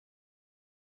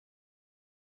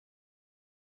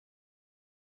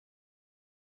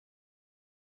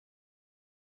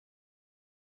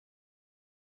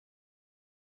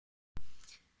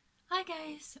Hi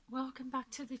guys, welcome back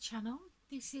to the channel.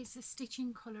 This is a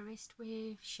stitching colorist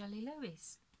with Shelley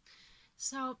Lewis.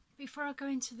 So before I go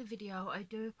into the video, I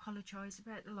do apologise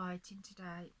about the lighting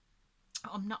today.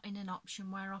 I'm not in an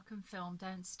option where I can film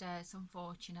downstairs,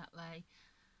 unfortunately,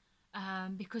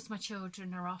 because my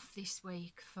children are off this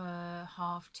week for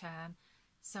half term.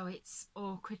 So it's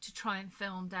awkward to try and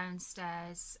film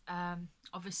downstairs,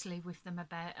 obviously with them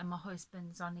about, and my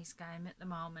husband's on his game at the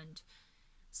moment.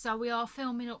 So we are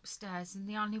filming upstairs, and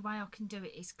the only way I can do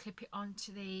it is clip it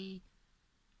onto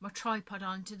my tripod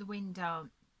onto the window,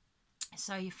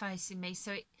 so you're facing me.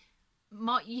 So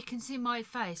you can see my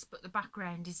face, but the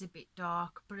background is a bit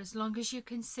dark. But as long as you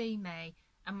can see me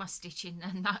and my stitching,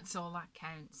 then that's all that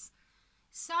counts.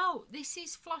 So this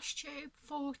is floss tube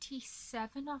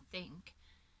 47, I think.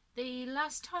 The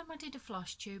last time I did a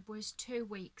floss tube was 2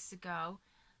 weeks ago.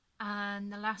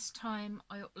 And the last time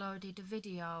I uploaded a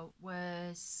video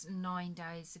was 9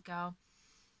 days ago.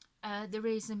 The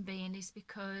reason being is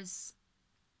because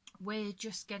we're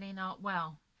just getting out,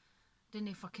 well, I don't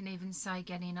know if I can even say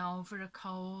getting over a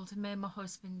cold. Me and my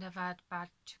husband have had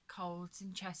bad colds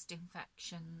and chest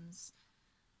infections,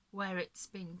 where it's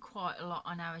been quite a lot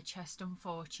on our chest,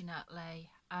 unfortunately.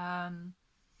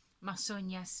 My son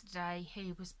yesterday,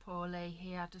 he was poorly,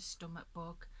 he had a stomach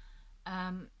bug.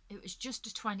 It was just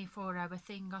a 24-hour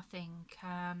thing, I think.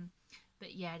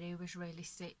 But yeah, he was really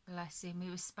sick, bless him. He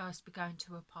was supposed to be going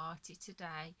to a party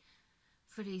today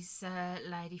for his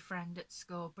lady friend at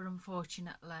school, but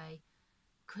unfortunately,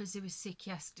 because he was sick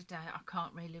yesterday, I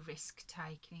can't really risk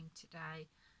taking him today.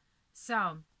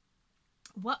 So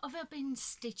what have I been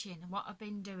stitching? What I've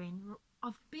been doing?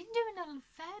 I've been doing a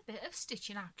fair bit of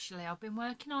stitching, actually. I've been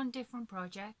working on different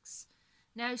projects.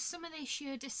 Now, some of this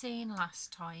you'd have seen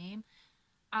last time,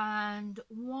 and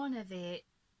one of it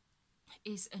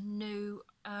is a new,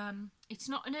 it's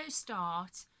not a new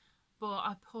start, but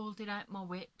I pulled it out my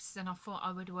whips and I thought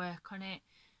I would work on it.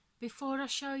 Before I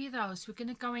show you those, we're going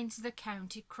to go into the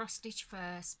counted cross stitch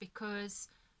first, because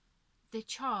the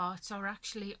charts are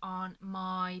actually on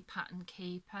my pattern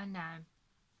keeper now.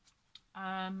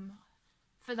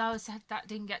 For those that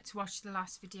didn't get to watch the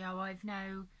last video, I've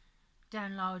now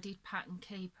downloaded pattern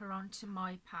keeper onto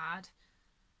my pad,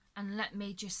 and let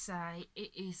me just say,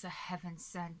 it is a heaven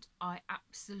sent. I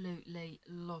absolutely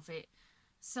love it.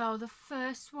 So the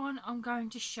first one I'm going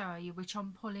to show you, which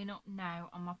I'm pulling up now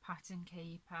on my pattern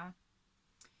keeper,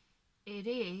 it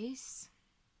is,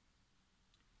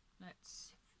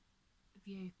 let's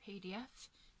view PDF,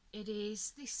 it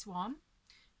is this one,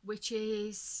 which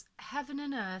is Heaven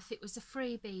and Earth. It was a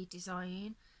freebie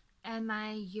design,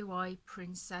 MAUI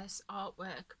Princess,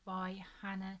 artwork by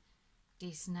Hannah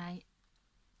Disney.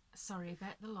 Sorry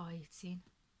about the lighting.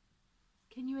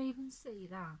 Can you even see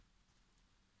that?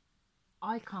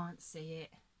 I can't see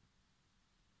it.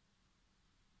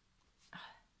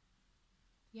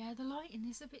 Yeah, the lighting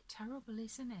is a bit terrible,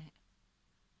 isn't it?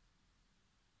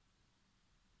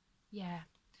 Yeah,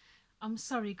 I'm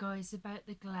sorry guys about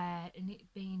the glare and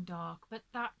it being dark, but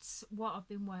that's what I've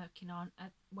been working on.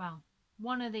 Well,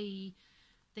 one of the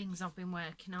things I've been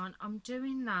working on. I'm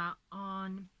doing that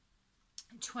on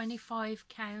 25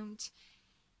 count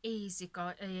easy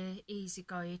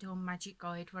guide or magic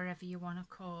guide, wherever you want to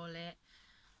call it.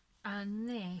 And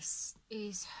this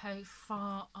is how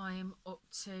far I'm up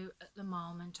to at the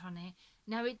moment on it.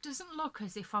 Now, it doesn't look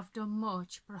as if I've done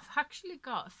much, but I've actually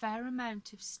got a fair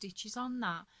amount of stitches on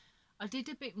that. I did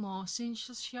a bit more since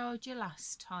I showed you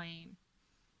last time.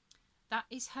 That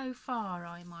is how far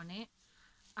I'm on it.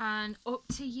 And up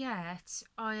to yet,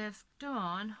 I have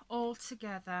done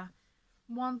altogether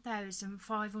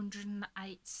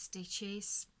 1,508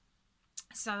 stitches.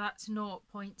 So that's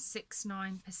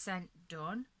 0.69%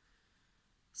 done.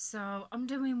 So I'm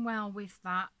doing well with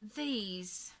that.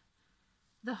 These,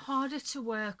 they're harder to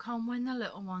work on when the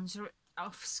little ones are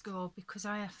off school, because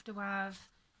I have to have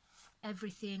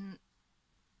everything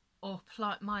up,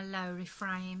 like my lowry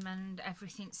frame and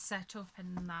everything set up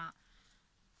and that.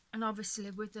 And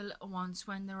obviously with the little ones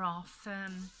when they're off,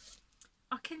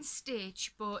 I can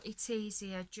stitch, but it's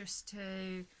easier just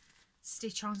to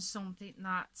stitch on something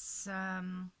that's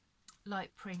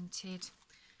like printed.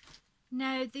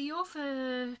 Now the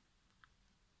other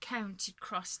counted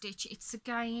cross stitch, it's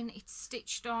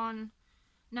stitched on,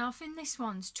 now I think this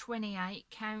one's 28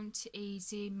 count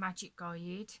easy magic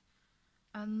guide,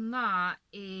 and that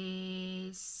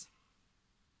is,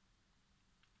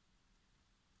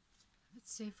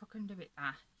 let's see if I can do it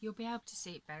there. You'll be able to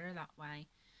see it better that way.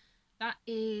 That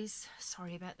is,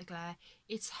 sorry about the glare,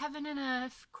 it's Heaven and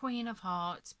Earth Queen of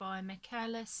Hearts by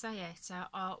Michaela Saeta,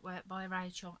 artwork by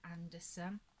Rachel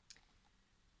Anderson.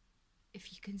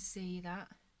 if you can see that,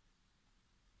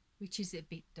 which is a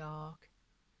bit dark.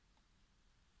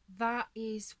 That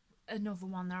is another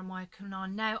one that I'm working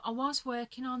on. Now, I was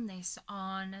working on this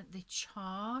on the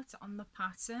chart, on the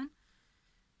pattern.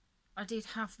 I did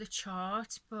have the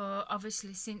chart, but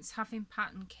obviously since having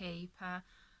Pattern Keeper,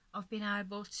 I've been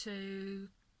able to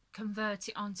convert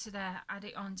it onto there, add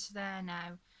it onto there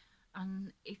now,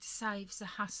 and it saves the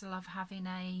hassle of having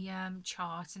a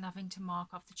chart and having to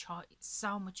mark off the chart. It's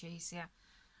so much easier.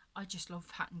 I just love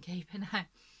Pattern Keeper now.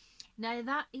 Now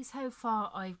that is how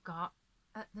far I've got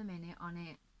at the minute on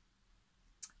it.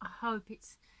 I hope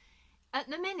it's, at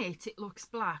the minute it looks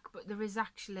black, but there is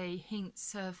actually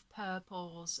hints of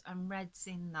purples and reds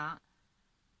in that.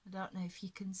 I don't know if you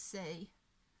can see.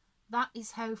 That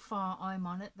is how far I'm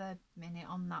on at the minute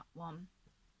on that one.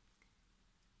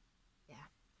 Yeah,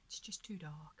 it's just too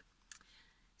dark.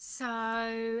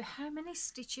 So how many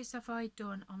stitches have I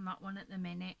done on that one at the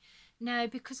minute? Now,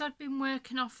 because I'd been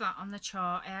working off that on the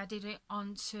chart, I added it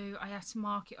onto, I had to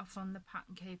mark it off on the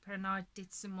Pattern Keeper, and I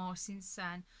did some more since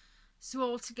then. So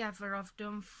altogether I've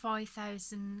done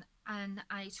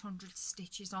 5,800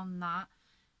 stitches on that,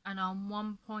 and I'm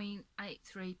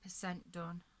 1.83%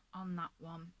 done on that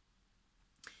one,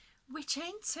 which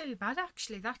ain't too bad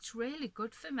actually. That's really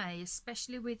good for me,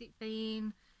 especially with it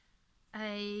being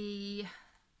a,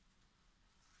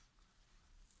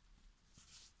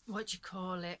 what do you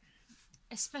call it,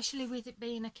 especially with it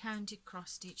being a counted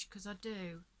cross stitch, because I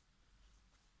do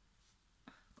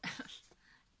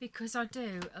because I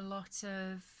do a lot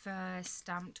of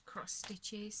stamped cross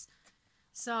stitches.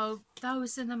 So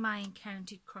those are the main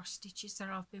counted cross stitches that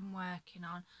I've been working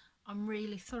on. I'm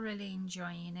really thoroughly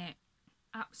enjoying it.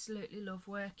 Absolutely love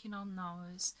working on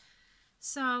those.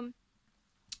 So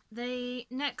the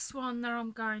next one that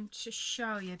I'm going to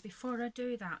show you, before I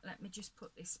do that, let me just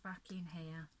put this back in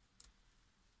here,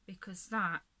 because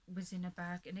that was in a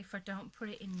bag, and if I don't put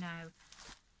it in now,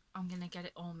 I'm going to get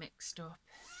it all mixed up.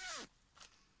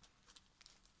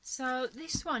 So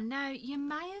this one, now you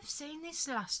may have seen this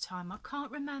last time. I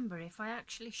can't remember if I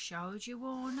actually showed you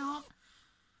or not.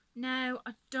 Now,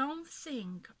 I don't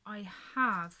think I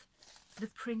have the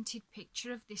printed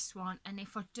picture of this one, and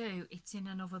if I do, it's in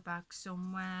another bag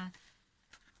somewhere.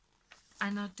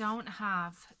 And I don't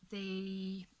have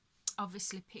the,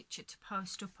 obviously, picture to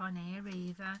post up on here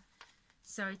either.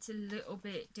 So it's a little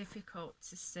bit difficult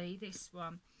to see this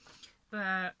one.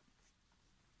 But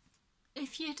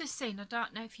if you'd have seen, I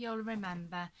don't know if you'll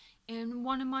remember, in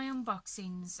one of my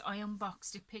unboxings, I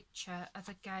unboxed a picture of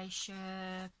a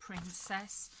geisha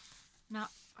princess. Now,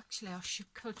 actually,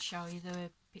 could show you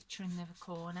the picture in the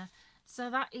corner. So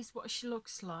that is what she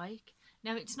looks like.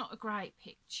 Now, it's not a great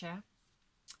picture,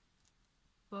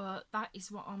 but that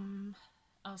is what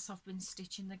else I've been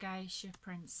stitching, the geisha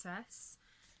princess.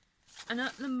 And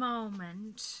at the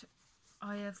moment,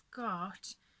 I have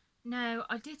got, now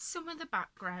I did some of the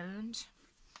background,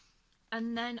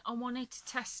 and then I wanted to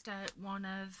test out one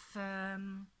of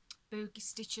Boogie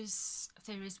Stitch's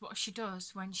theories, what she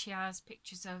does when she has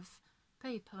pictures of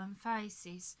people and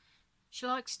faces. She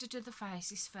likes to do the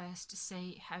faces first to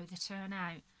see how they turn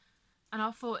out, and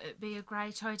I thought it'd be a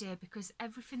great idea, because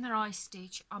everything that I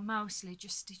stitch, I mostly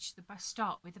just stitch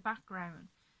start with the background.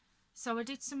 So I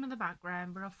did some of the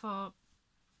background, but I thought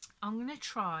I'm going to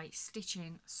try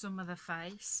stitching some of the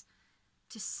face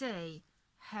to see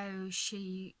how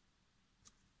she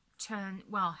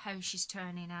how she's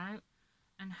turning out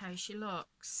and how she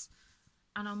looks.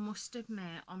 And I must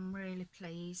admit, I'm really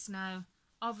pleased. Now,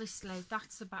 obviously,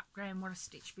 that's the background what I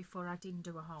stitched before. I didn't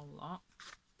do a whole lot.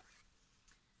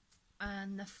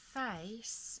 And the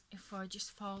face, if I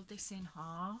just fold this in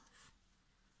half,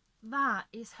 that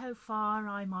is how far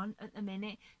I'm on at the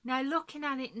minute. Now, looking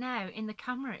at it now in the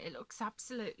camera, it looks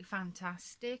absolutely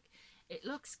fantastic. It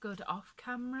looks good off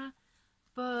camera.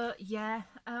 But yeah,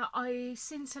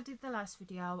 since I did the last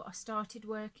video, I started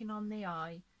working on the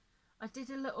eye. I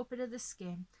did a little bit of the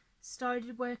skin,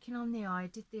 started working on the eye,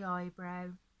 did the eyebrow,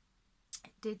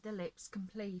 did the lips,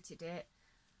 completed it,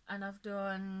 and I've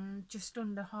done just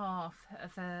under half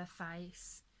of her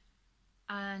face.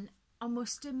 And I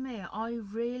must admit, I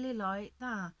really like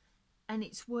that, and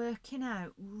it's working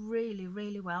out really,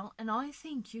 really well. And I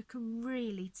think you can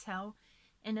really tell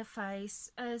in a face,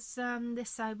 as they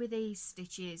say with these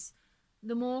stitches,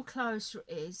 the more closer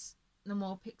it is, the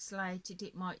more pixelated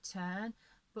it might turn,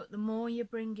 but the more you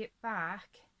bring it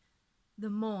back, the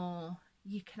more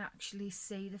you can actually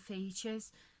see the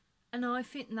features. And I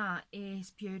think that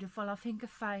is beautiful. I think a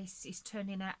face is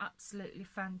turning out absolutely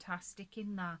fantastic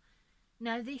in that.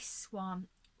 Now, this one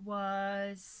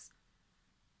was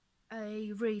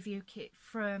a review kit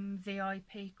from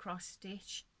VIP Cross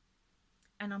Stitch,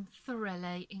 and I'm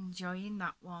thoroughly enjoying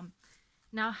that one.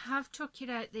 Now I have took it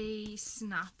out the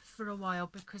snap for a while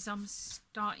because I'm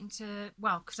starting to,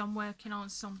 well, because I'm working on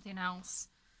something else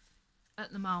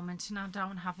at the moment and I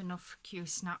don't have enough Q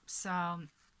snap, so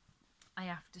I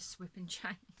have to swip and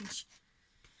change.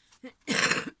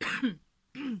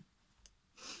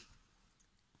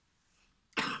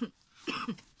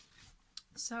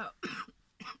 So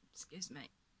excuse me,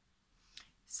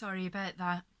 sorry about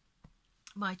that.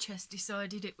 My chest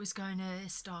decided it was going to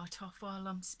start off while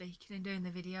I'm speaking and doing the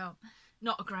video.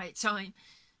 Not a great time.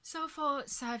 So for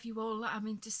save you all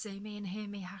having to see me and hear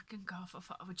me hack and cough, I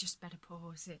thought I would just better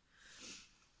pause it.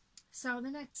 So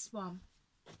the next one,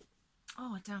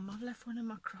 oh damn, I've left one of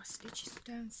my cross stitches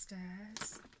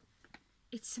downstairs.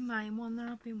 It's the main one that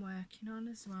I've been working on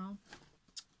as well.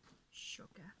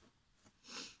 Sugar.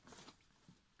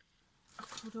 I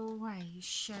could always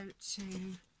shout to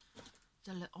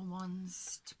the little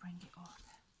ones to bring it up.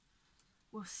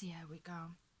 We'll see how we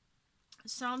go.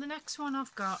 So the next one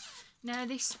I've got, now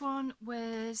this one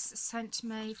was sent to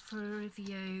me for a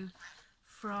review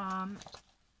from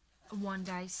One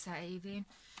Day Saving.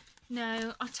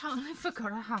 Now I totally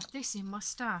forgot I had this in my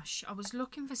stash. I was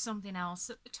looking for something else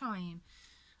at the time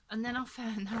and then I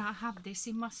found that I had this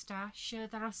in my stash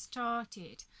that I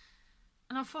started,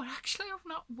 and I thought actually I've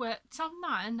not worked on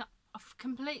that, and I've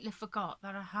completely forgot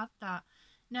that I had that.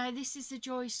 Now this is the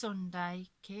Joy Sunday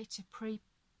kit,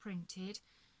 pre-printed,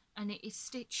 and it is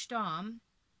stitched on.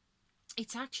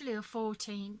 It's actually a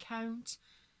 14 count,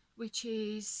 which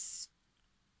is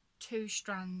 2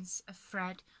 strands of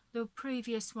thread. The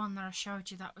previous one that I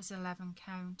showed you, that was 11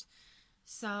 count.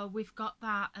 So we've got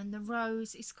that, and the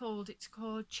rose is called, it's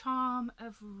called Charm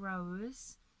of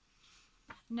Rose.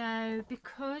 Now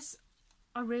because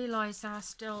I realised that I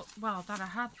still, well, that I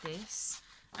had this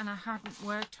and I hadn't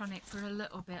worked on it for a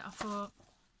little bit, I thought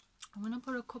I'm going to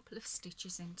put a couple of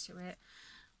stitches into it.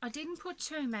 I didn't put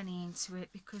too many into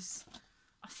it because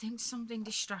I think something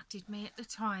distracted me at the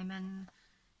time, and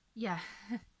yeah,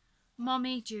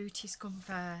 mommy duties come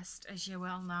first, as you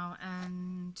well know,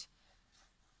 and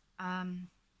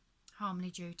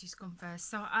harmony duties come first.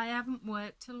 So I haven't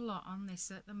worked a lot on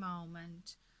this at the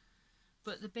moment,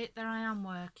 but the bit that I am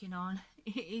working on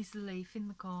is the leaf in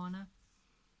the corner.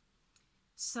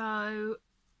 So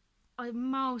I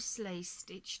mostly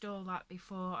stitched all that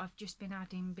before. I've just been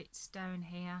adding bits down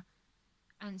here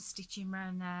and stitching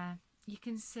around there. You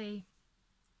can see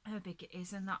how big it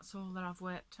is, and that's all that I've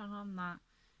worked on that,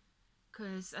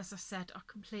 because as I said, I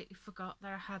completely forgot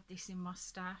that I had this in my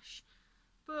stash.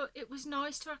 But it was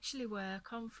nice to actually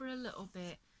work on for a little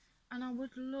bit, and I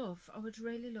would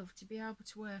really love to be able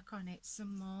to work on it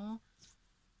some more.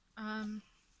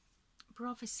 But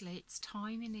obviously it's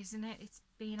timing, isn't it? It's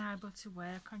being able to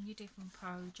work on your different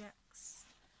projects.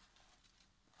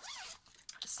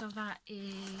 So that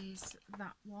is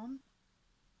that one.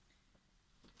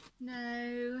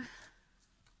 Now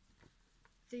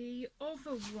the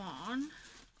other one,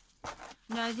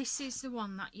 no, this is the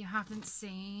one that you haven't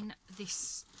seen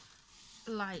this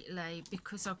lately,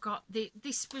 because I got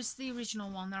this was the original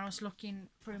one that I was looking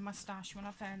through my stash when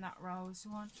I found that rose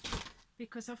one,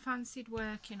 because I fancied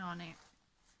working on it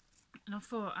and I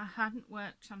thought I hadn't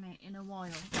worked on it in a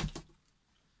while.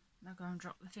 I'll go and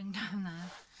drop the thing down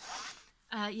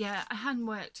there. Yeah, I hadn't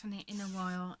worked on it in a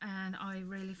while and I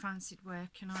really fancied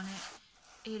working on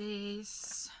it. It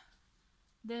is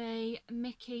the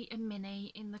Mickey and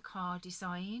Minnie in the car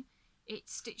design.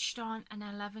 It's stitched on an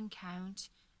 11 count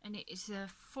and it is a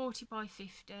 40 by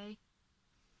 50.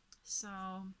 So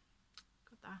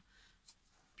got that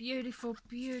beautiful,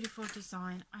 beautiful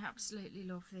design. I absolutely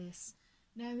love this.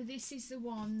 Now this is the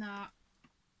one that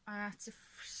I had to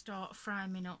start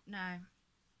framing up now,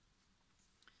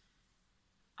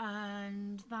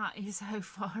 and that is how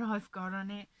far I've got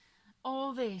on it.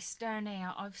 All this down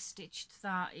here I've stitched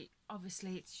that.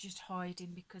 Obviously it's just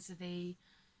hiding because of the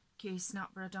Q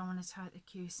snap, but I don't want to take the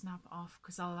Q snap off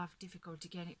because I'll have difficulty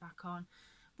getting it back on.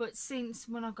 But since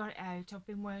when I got it out, I've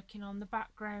been working on the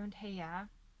background here,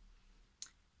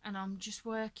 and I'm just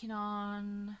working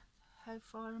on, how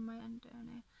far am I on down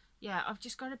here? Yeah, I've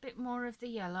just got a bit more of the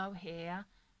yellow here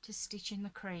to stitch in the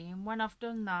cream. When I've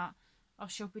done that, I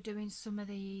shall be doing some of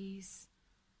these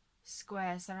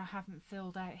squares that I haven't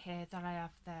filled out here that I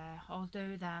have there. I'll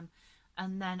do them,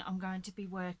 and then I'm going to be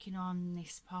working on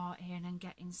this part here and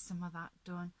getting some of that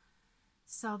done.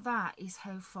 So that is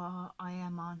how far I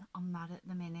am on that at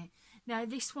the minute. Now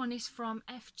this one is from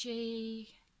FKG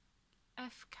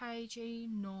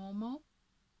Normal.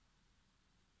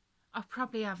 I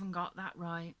probably haven't got that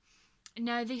right.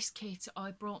 Now this kit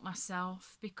I brought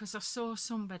myself because I saw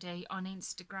somebody on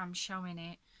Instagram showing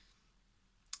it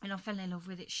and I fell in love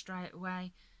with it straight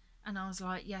away, and I was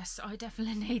like, yes, I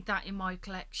definitely need that in my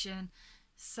collection.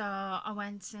 So I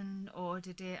went and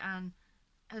ordered it, and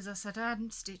as I said, I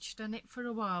hadn't stitched on it for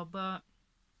a while, but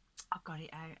I got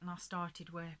it out and I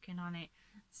started working on it.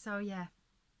 So yeah,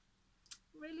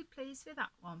 really pleased with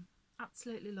that one.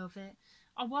 Absolutely love it.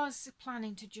 I was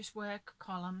planning to just work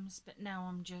columns, but now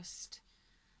I'm just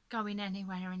going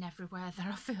anywhere and everywhere that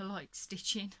I feel like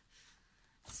stitching.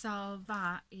 So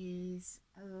that is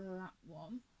that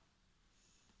one,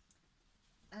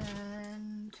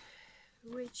 and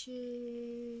which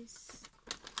is,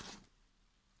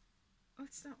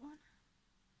 what's that one?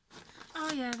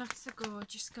 Oh yeah, that's a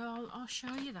gorgeous girl. I'll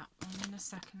show you that one in a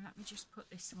second. Let me just put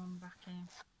this one back in.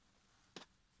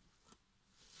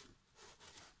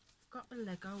 Got the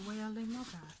Lego wheel in my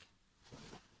bag.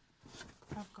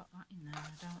 I've got that in there,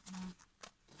 I don't know.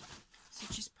 So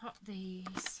just pop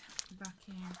these back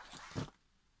in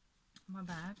my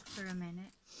bag for a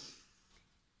minute.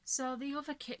 So the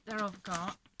other kit that I've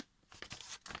got,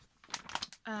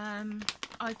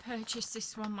 I purchased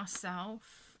this one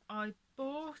myself. I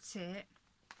bought it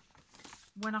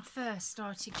when I first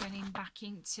started getting back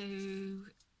into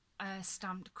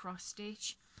stamped cross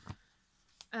stitch,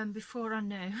 before I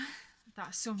knew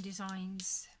that some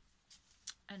designs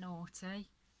are naughty.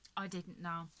 I didn't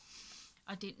know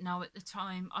at the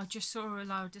time. I just saw a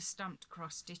load of stamped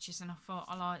cross stitches and I thought,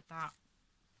 I like that,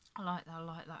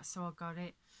 so I got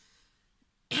it.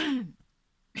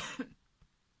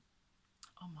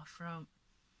 On my throat.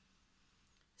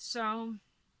 So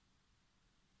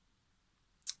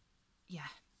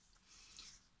yeah,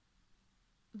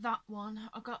 that one,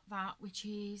 I got that, which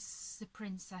is the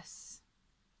Princess,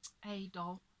 a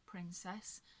doll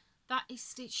princess. That is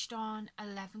stitched on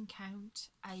 11 count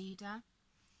Aida,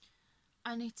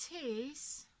 and it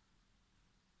is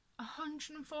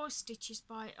 104 stitches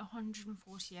by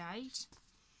 148.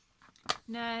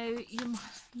 Now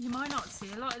you might not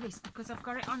see a lot of this because I've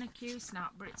got it on a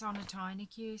Q-snap, but it's on a tiny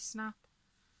Q-snap,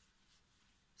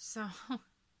 so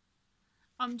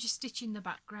I'm just stitching the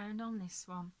background on this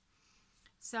one.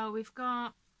 So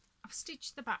I've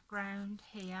stitched the background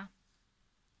here,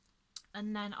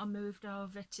 and then I moved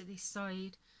over to this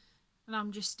side and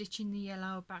I'm just stitching the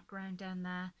yellow background down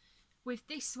there. With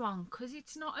this one, because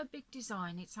it's not a big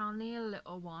design, it's only a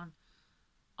little one,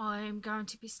 I'm going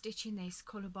to be stitching this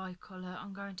colour by colour.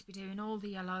 I'm going to be doing all the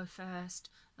yellow first,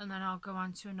 and then I'll go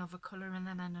on to another colour and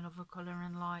then another colour,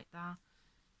 and like that.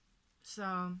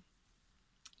 So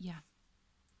yeah,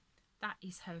 that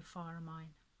is how far am I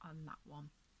on that one.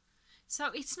 So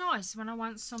it's nice when I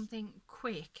want something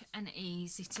quick and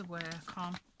easy to work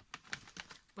on,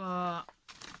 but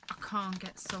I can't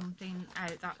get something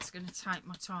out that's going to take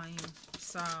my time.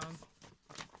 So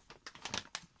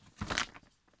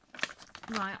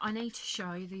right, I need to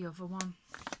show you the other one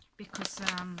because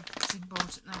it's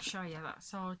important that I show you that.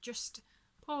 So I'll just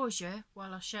pause you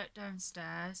while I shout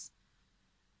downstairs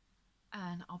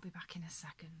and I'll be back in a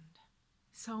second.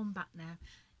 So I'm back now.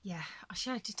 Yeah, I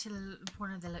showed it to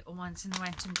one of the little ones and they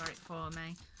went and got it for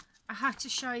me. I had to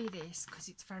show you this because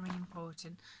it's very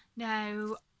important.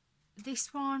 Now,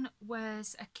 this one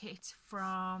was a kit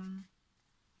from,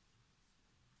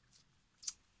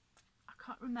 I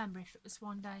can't remember if it was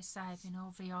One Day Saving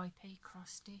or VIP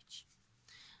Cross Stitch.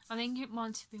 I think it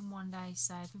might have been One Day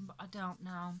Saving, but I don't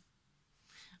know.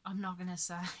 I'm not going to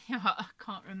say. I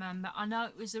can't remember. I know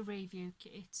it was a review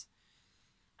kit.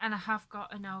 And I have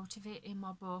got a note of it in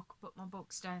my book, but my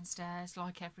book's downstairs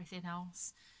like everything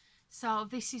else. So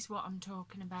this is what I'm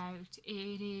talking about.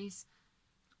 It is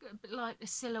like the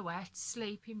Silhouette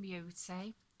Sleeping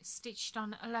Beauty, stitched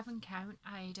on 11 count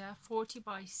Aida, 40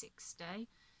 by 60.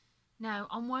 Now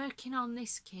I'm working on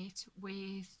this kit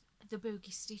with the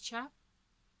Boogie Stitcher,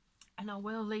 and I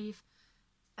will leave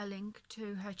a link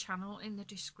to her channel in the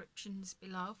descriptions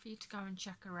below for you to go and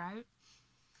check her out.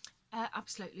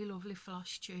 Absolutely lovely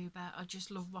floss tuber. I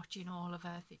just love watching all of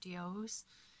her videos.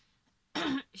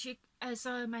 She, as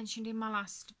I mentioned in my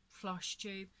last floss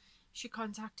tube, she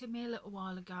contacted me a little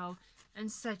while ago and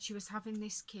said she was having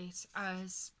this kit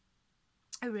as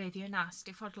a review and asked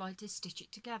if I'd like to stitch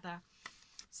it together.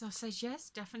 So I said yes,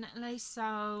 definitely.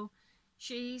 So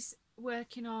she's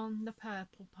working on the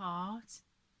purple part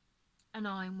and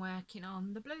I'm working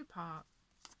on the blue part.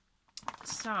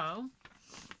 So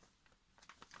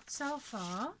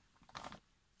far,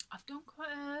 I've done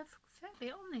quite a fair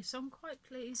bit on this. I'm quite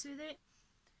pleased with it.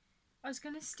 I was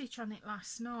going to stitch on it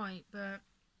last night, but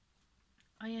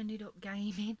I ended up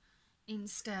gaming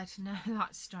instead. No,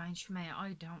 that's strange for me.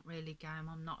 I don't really game.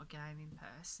 I'm not a gaming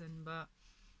person, but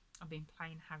I've been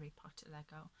playing Harry Potter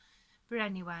Lego. But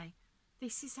anyway,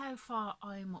 this is how far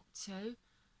I'm up to.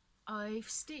 I've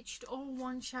stitched all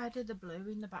one shade of the blue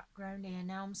in the background here.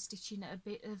 Now I'm stitching a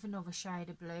bit of another shade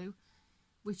of blue,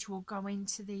 which will go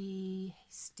into the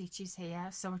stitches here.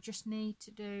 So I just need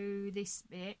to do this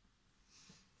bit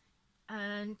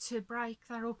and to break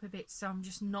that up a bit, so I'm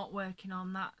just not working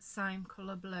on that same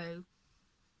colour blue.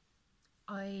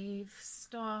 I've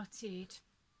started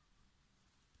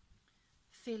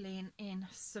filling in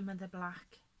some of the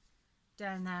black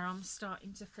down there. I'm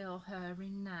starting to fill her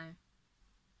in now,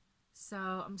 so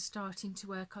I'm starting to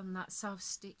work on that. So I've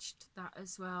stitched that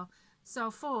as well.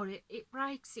 So for it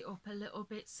breaks it up a little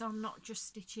bit, so I'm not just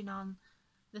stitching on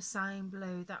the same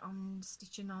blue, that I'm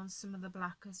stitching on some of the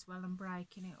black as well and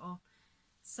breaking it up.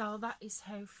 So that is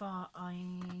how far I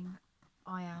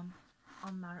am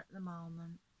on that at the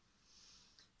moment.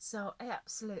 So I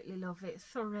absolutely love it.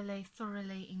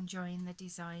 Thoroughly enjoying the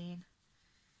design.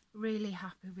 Really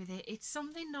happy with it. It's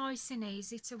something nice and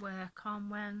easy to work on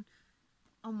when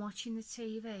I'm watching the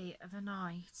TV of a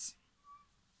night.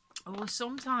 Or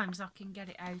sometimes I can get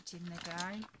it out in the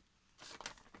day.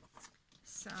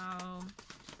 So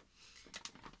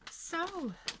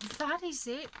that is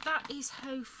it. That is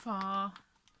how far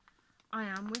I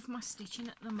am with my stitching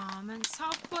at the moment. So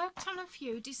I've worked on a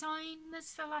few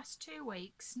designs the last 2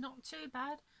 weeks, not too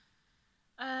bad.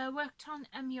 Worked on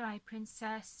MUA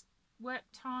Princess,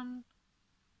 worked on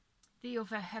the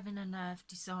other Heaven and Earth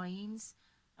designs,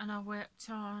 and I worked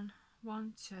on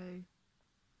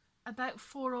about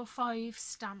 4 or 5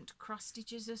 stamped cross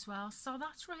stitches as well. So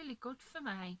that's really good for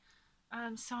me.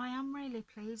 So I am really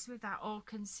pleased with that, all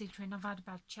considering I've had a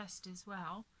bad chest as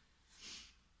well.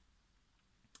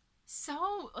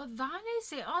 So that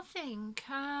is it, I think.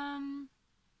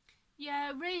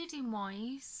 Yeah, reading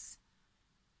wise,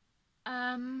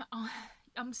 I'm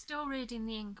still reading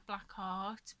The Ink Black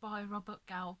Heart by Robert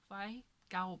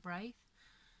Galbraith.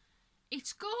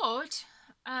 It's good,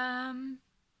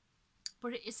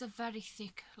 but it is a very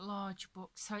thick, large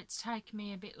book, so it's taken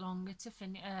me a bit longer to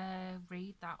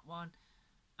read that one.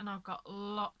 And I've got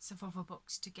lots of other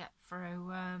books to get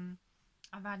through.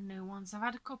 I've had new ones. I've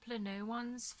had a couple of new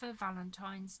ones for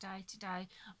Valentine's Day today.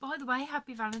 By the way,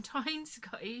 happy Valentine's,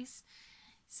 guys.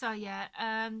 So yeah,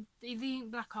 the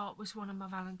Ink Black Heart was one of my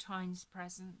Valentine's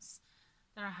presents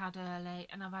that I had early,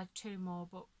 and I've had 2 more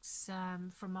books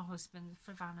from my husband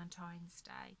for Valentine's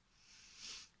Day.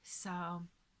 So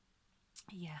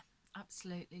yeah,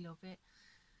 absolutely love it.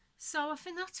 So I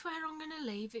think that's where I'm going to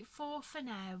leave it for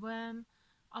now.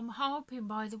 I'm hoping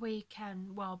by the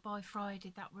weekend, well, by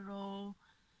Friday, that we're all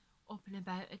up and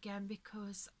about again,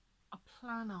 because I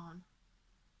plan on,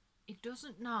 it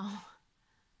doesn't know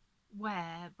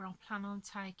where, but I plan on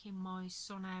taking my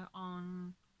son out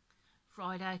on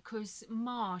Friday, because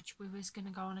March we was going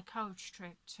to go on a coach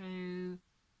trip to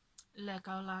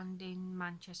Legoland in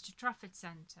Manchester Trafford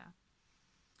Centre.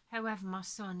 However, my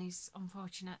son is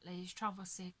unfortunately travel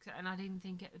sick, and I didn't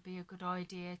think it would be a good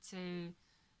idea to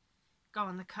go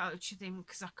on the coach with him,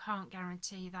 because I can't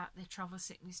guarantee that the travel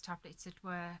sickness tablets would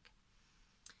work.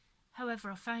 However,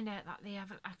 I found out that they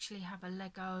actually have a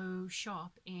Lego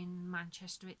shop in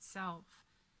Manchester itself.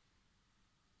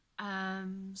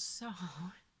 So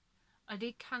I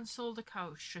did cancel the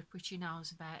coach trip, which he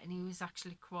knows about, and he was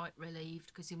actually quite relieved,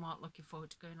 because he wasn't looking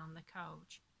forward to going on the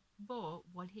coach. But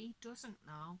what he doesn't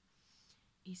know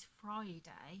is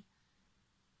Friday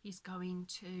he's going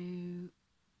to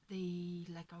the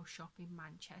Lego shop in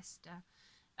Manchester.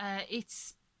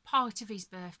 It's part of his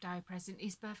birthday present.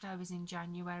 His birthday was in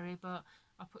January, but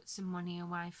I put some money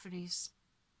away for his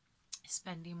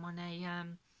spending money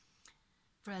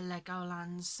for a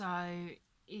Legoland, so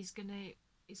he's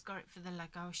got it for the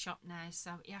Lego shop now.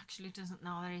 So he actually doesn't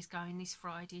know that he's going this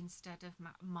Friday instead of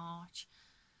March.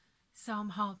 So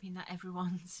I'm hoping that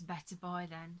everyone's better by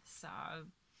then, so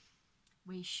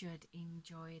we should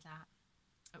enjoy that.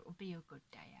 It will be a good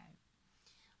day out.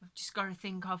 I've just got to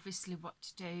think, obviously, what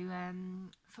to do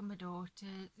for my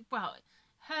daughter. Well,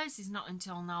 hers is not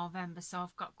until November, so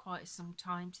I've got quite some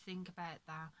time to think about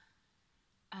that.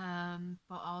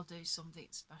 But I'll do something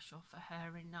special for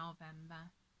her in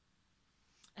November.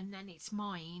 And then it's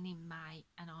mine in May,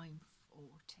 and I'm 40.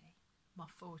 My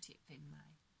 40th in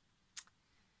May.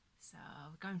 So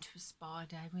we're going to a spa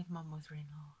day with my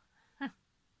mother-in-law.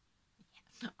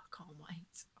 Yeah, I can't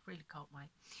wait. I really can't wait.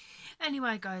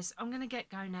 Anyway, guys, I'm going to get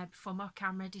going now before my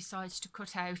camera decides to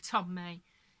cut out on me.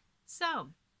 So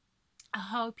I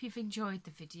hope you've enjoyed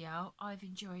the video. I've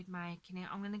enjoyed making it.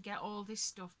 I'm going to get all this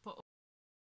stuff put